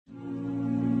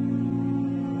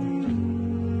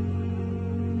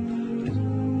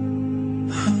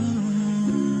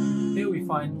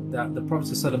find that the Prophet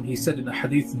ﷺ, he said in a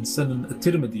hadith in Sunan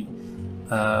at-Tirmidhi,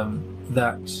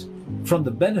 that from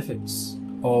the benefits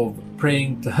of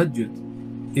praying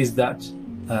tahajjud is that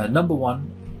number one,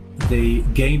 they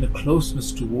gain a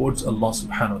closeness towards Allah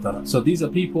subhanahu wa ta'ala. So these are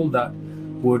people that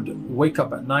would wake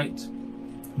up at night,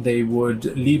 they would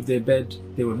leave their bed,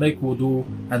 they would make wudu,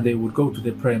 and they would go to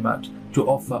their prayer mat to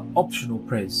offer optional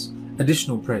prayers,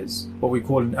 additional prayers, what we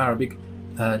call in Arabic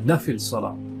nafil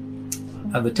salah.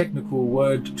 And the technical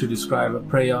word to describe a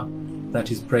prayer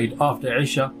that is prayed after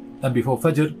Isha and before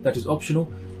Fajr, that is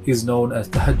optional, is known as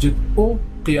tahajjud or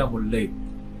qiyamul layl.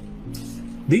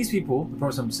 These people, the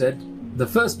Prophet said, the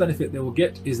first benefit they will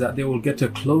get is that they will get a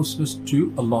closeness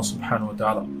to Allah subhanahu wa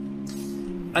ta'ala.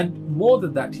 And more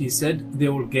than that, he said, they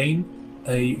will gain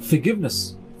a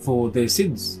forgiveness for their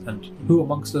sins. And who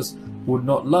amongst us would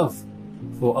not love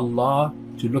for Allah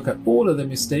to look at all of their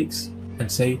mistakes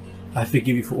and say, I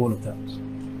forgive you for all of that.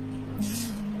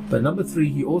 But number three,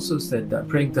 he also said that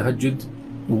praying tahajjud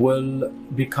will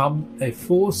become a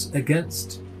force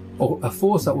against, or a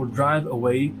force that will drive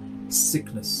away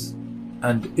sickness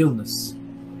and illness.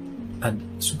 And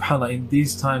subhanAllah, in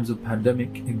these times of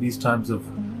pandemic, in these times of,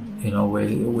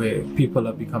 where people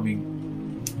are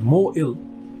becoming more ill,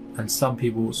 and some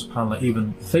people, subhanAllah,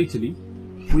 even fatally,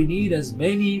 we need as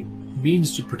many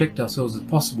means to protect ourselves as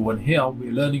possible. And here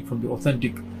we're learning from the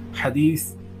authentic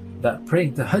hadith that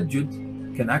praying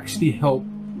tahajjud can actually help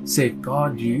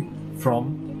safeguard you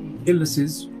from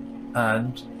illnesses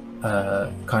and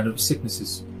kind of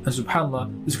sicknesses. And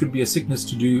subhanAllah, this could be a sickness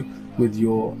to do with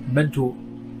your mental,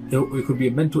 it could be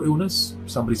a mental illness,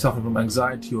 somebody suffering from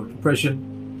anxiety or depression,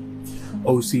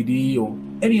 OCD, or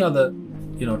any other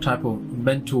type of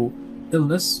mental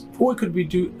illness. Or it could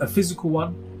be a physical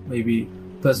one, maybe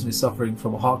a person is suffering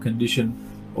from a heart condition,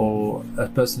 or a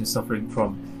person is suffering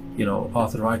from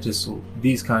arthritis, or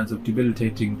these kinds of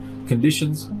debilitating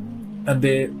conditions, and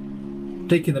they're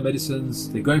taking the medicines,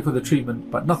 they're going for the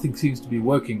treatment, but nothing seems to be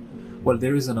working. Well,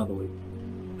 there is another way,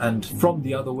 and from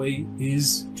the other way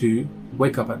is to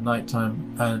wake up at night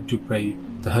time and to pray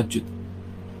tahajjud.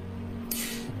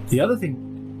 The other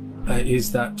thing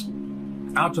is that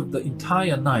out of the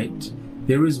entire night,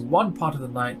 there is one part of the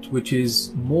night which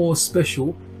is more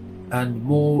special and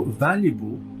more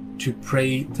valuable to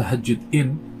pray tahajjud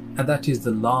in, and that is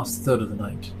the last third of the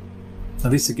night.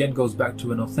 And this again goes back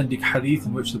to an authentic hadith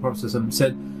in which the Prophet ﷺ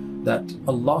said that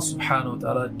Allah subhanahu wa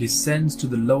ta'ala descends to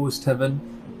the lowest heaven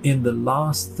in the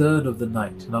last third of the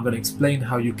night. And I'm going to explain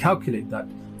how you calculate that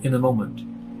in a moment.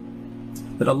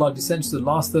 That Allah descends to the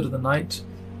last third of the night,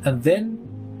 and then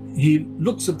He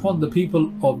looks upon the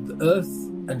people of the earth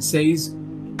and says,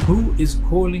 who is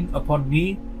calling upon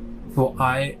me, for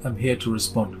I am here to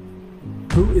respond?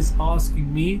 Who is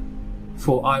asking me,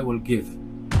 for I will give?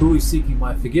 Who is seeking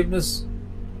my forgiveness,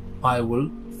 I will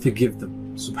forgive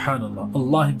them. Subhanallah,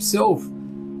 Allah Himself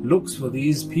looks for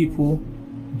these people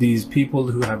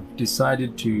who have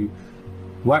decided to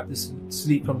wipe the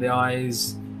sleep from their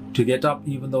eyes, to get up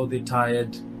even though they're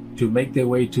tired, to make their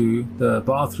way to the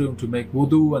bathroom, to make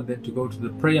wudu, and then to go to the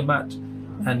prayer mat.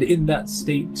 And in that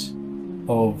state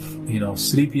of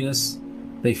sleepiness,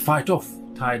 they fight off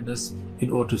tiredness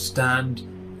in order to stand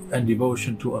and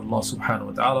devotion to Allah subhanahu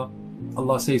wa ta'ala.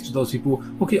 Allah says to those people,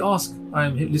 okay, ask, I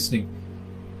am listening.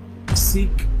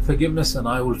 Seek forgiveness and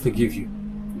I will forgive you.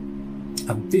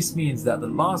 And this means that the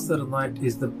last third of the night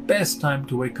is the best time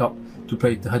to wake up to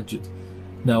pray tahajjud.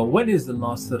 Now, when is the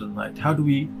last third of the night? How do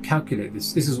we calculate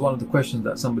this? This is one of the questions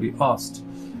that somebody asked.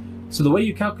 So the way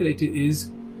you calculate it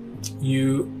is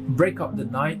you break up the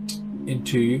night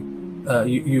into,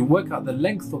 you work out the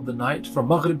length of the night from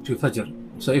Maghrib to Fajr.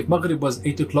 So if Maghrib was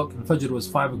 8 o'clock and Fajr was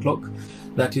 5 o'clock,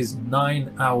 that is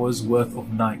 9 hours worth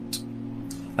of night.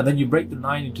 And then you break the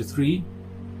 9 into 3,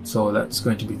 so that's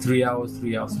going to be 3 hours,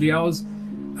 3 hours, 3 hours.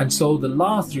 And so the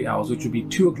last 3 hours, which would be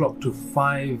 2 o'clock to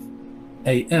 5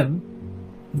 a.m.,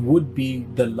 would be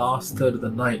the last third of the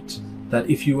night. That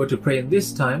if you were to pray in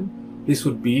this time, this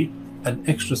would be an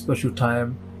extra special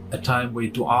time, a time where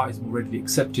dua is more readily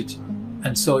accepted.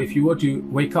 And so if you were to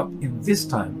wake up in this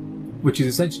time, which is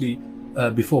essentially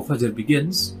before Fajr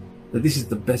begins, that this is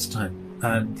the best time,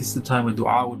 and this is the time when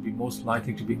dua would be most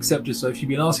likely to be accepted. So if you've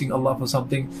been asking Allah for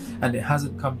something and it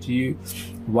hasn't come to you,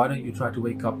 why don't you try to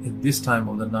wake up in this time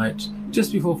of the night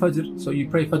just before Fajr? So you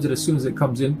pray Fajr as soon as it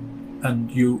comes in,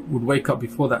 and you would wake up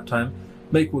before that time,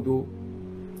 make wudu,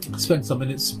 spend some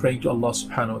minutes praying to Allah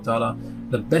subhanahu wa ta'ala.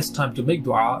 The best time to make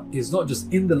dua is not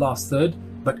just in the last third,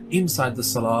 but inside the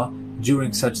salah during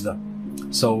sajda.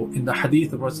 So in the hadith,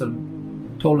 the Prophet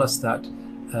told us that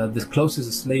the closest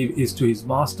a slave is to his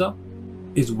master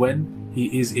is when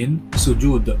he is in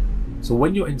sujood. So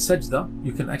when you're in sajda,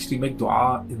 you can actually make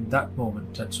dua in that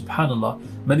moment. And subhanallah,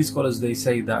 many scholars, they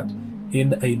say that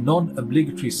in a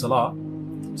non-obligatory salah,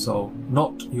 so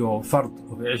not your fard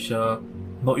of Isha,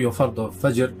 not your fard of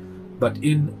Fajr, but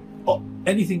in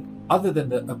anything other than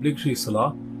the obligatory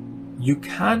salah, you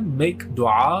can make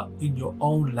dua in your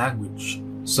own language.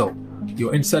 So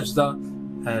you're in sajda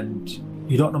and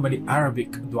you don't know many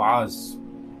Arabic du'as.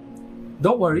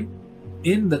 Don't worry,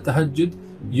 in the tahajjud,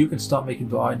 you can start making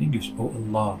dua in English. Oh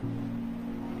Allah,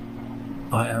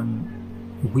 I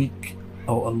am weak.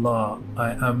 Oh Allah,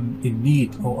 I am in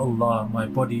need. Oh Allah, my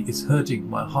body is hurting,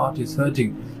 my heart is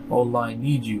hurting. Oh Allah, I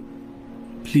need you.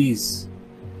 Please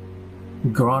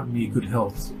grant me good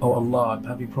health. Oh Allah, I'm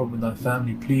having a problem with my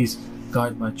family. Please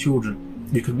guide my children.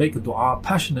 You can make a dua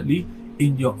passionately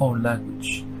in your own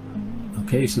language.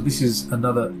 Okay, so this is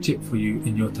another tip for you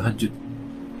in your tahajjud.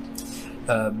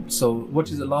 So what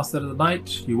is the last third of the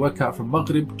night? You work out from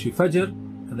Maghrib to Fajr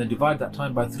and then divide that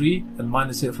time by 3 and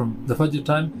minus it from the Fajr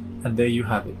time, and there you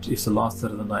have it. It's the last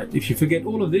third of the night. If you forget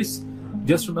all of this,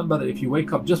 just remember that if you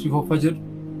wake up just before Fajr,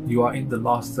 you are in the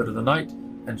last third of the night,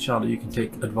 and inshallah you can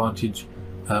take advantage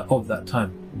of that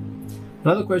time.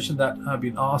 Another question that I've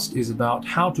been asked is about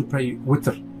how to pray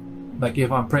witr. Like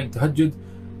if I'm praying tahajjud, do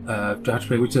I have to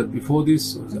pray witr before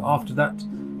this or is it after that?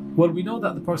 Well, we know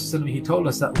that the Prophet, he told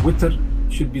us that witr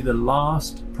should be the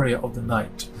last prayer of the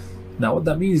night. Now what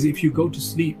that means is if you go to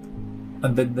sleep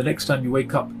and then the next time you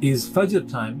wake up is Fajr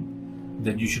time,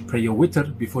 then you should pray your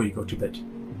witr before you go to bed.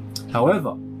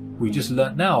 However, we just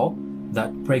learned now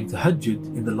that praying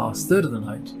tahajjud in the last third of the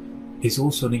night is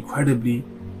also an incredibly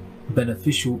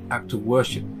beneficial act of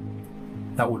worship.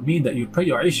 That would mean that you pray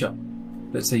your Isha.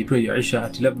 Let's say you pray your Isha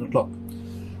at 11 o'clock.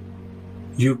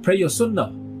 You pray your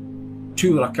Sunnah,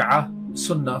 2 rak'ah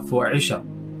Sunnah for Isha,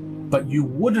 but you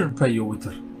wouldn't pray your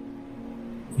witr.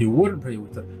 You wouldn't pray your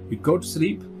witr. You go to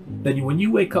sleep, then when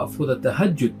you wake up for the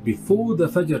tahajjud before the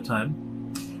Fajr time,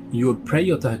 you would pray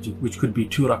your tahajjud, which could be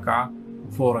 2 rak'ah,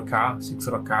 4 rak'ah, 6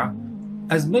 rak'ah,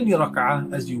 as many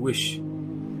rak'ah as you wish.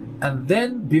 And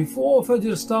then before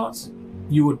Fajr starts,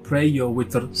 you would pray your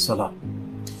witr salah.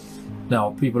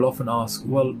 Now people often ask,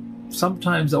 well,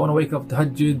 sometimes I want to wake up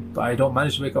tahajjud, but I don't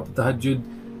manage to wake up tahajjud,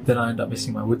 then I end up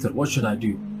missing my witr. What should I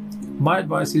do? My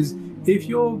advice is, if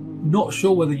you're not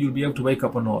sure whether you'll be able to wake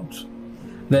up or not,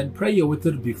 then pray your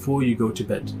witr before you go to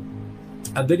bed.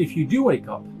 And then if you do wake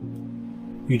up,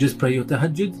 you just pray your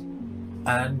tahajjud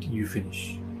and you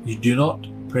finish. You do not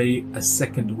pray a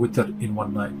second witr in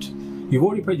one night. You've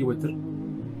already prayed your witr,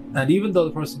 and even though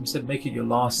the Prophet said make it your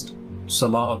last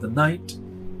salah of the night,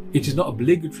 it is not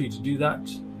obligatory to do that,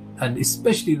 and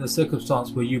especially in the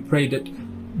circumstance where you prayed it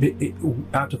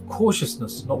out of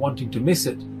cautiousness, not wanting to miss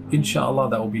it, inshallah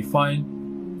that will be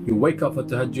fine. You wake up for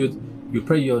tahajjud, you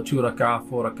pray your 2 rak'ah,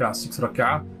 4 rak'ah, 6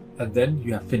 rak'ah, and then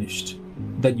you have finished.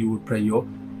 Then you would pray your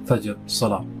Fajr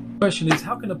salah. The question is,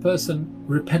 how can a person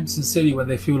repent sincerely when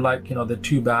they feel like, they're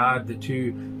too bad,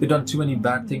 they've done too many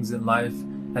bad things in life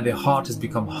and their heart has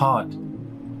become hard?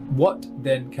 What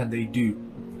then can they do?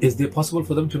 Is it possible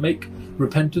for them to make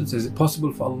repentance? Is it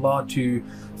possible for Allah to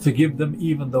forgive them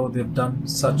even though they've done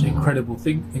such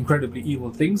incredibly evil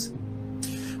things?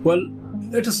 Well,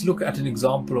 let us look at an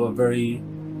example of a very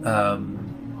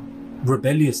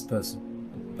rebellious person,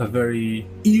 a very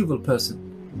evil person.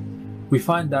 We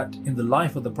find that in the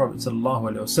life of the Prophet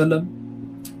ﷺ,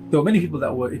 there were many people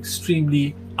that were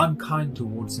extremely unkind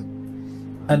towards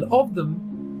him. And of them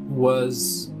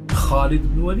was Khalid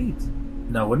ibn Walid.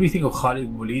 Now, when we think of Khalid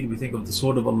ibn Walid, we think of the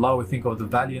sword of Allah, we think of the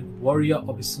valiant warrior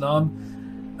of Islam,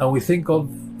 and we think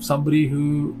of somebody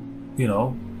who,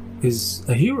 is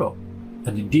a hero.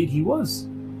 And indeed he was.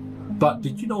 But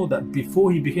did you know that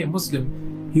before he became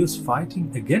Muslim, he was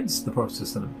fighting against the Prophet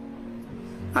ﷺ?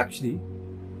 Actually,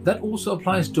 that also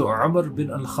applies to Umar bin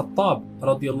al-Khattab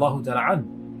radiyallahu ta'ala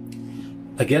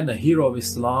an. Again, a hero of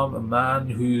Islam, a man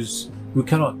who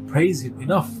cannot praise him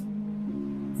enough.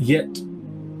 Yet,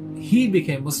 he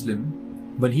became Muslim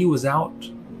when he was out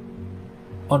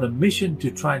on a mission to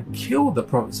try and kill the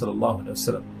Prophet sallallahu alaihi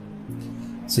wasallam.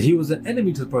 So he was an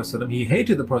enemy to the Prophet sallallahu alaihi wasallam. He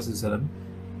hated the Prophet sallallahu alaihi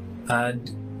wasallam,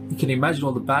 and you can imagine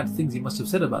all the bad things he must have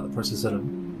said about the Prophet sallallahu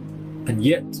alaihi wasallam. And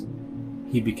yet,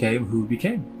 he became who he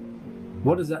became.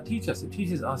 What does that teach us? It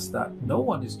teaches us that no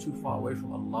one is too far away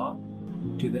from Allah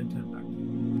to then turn back.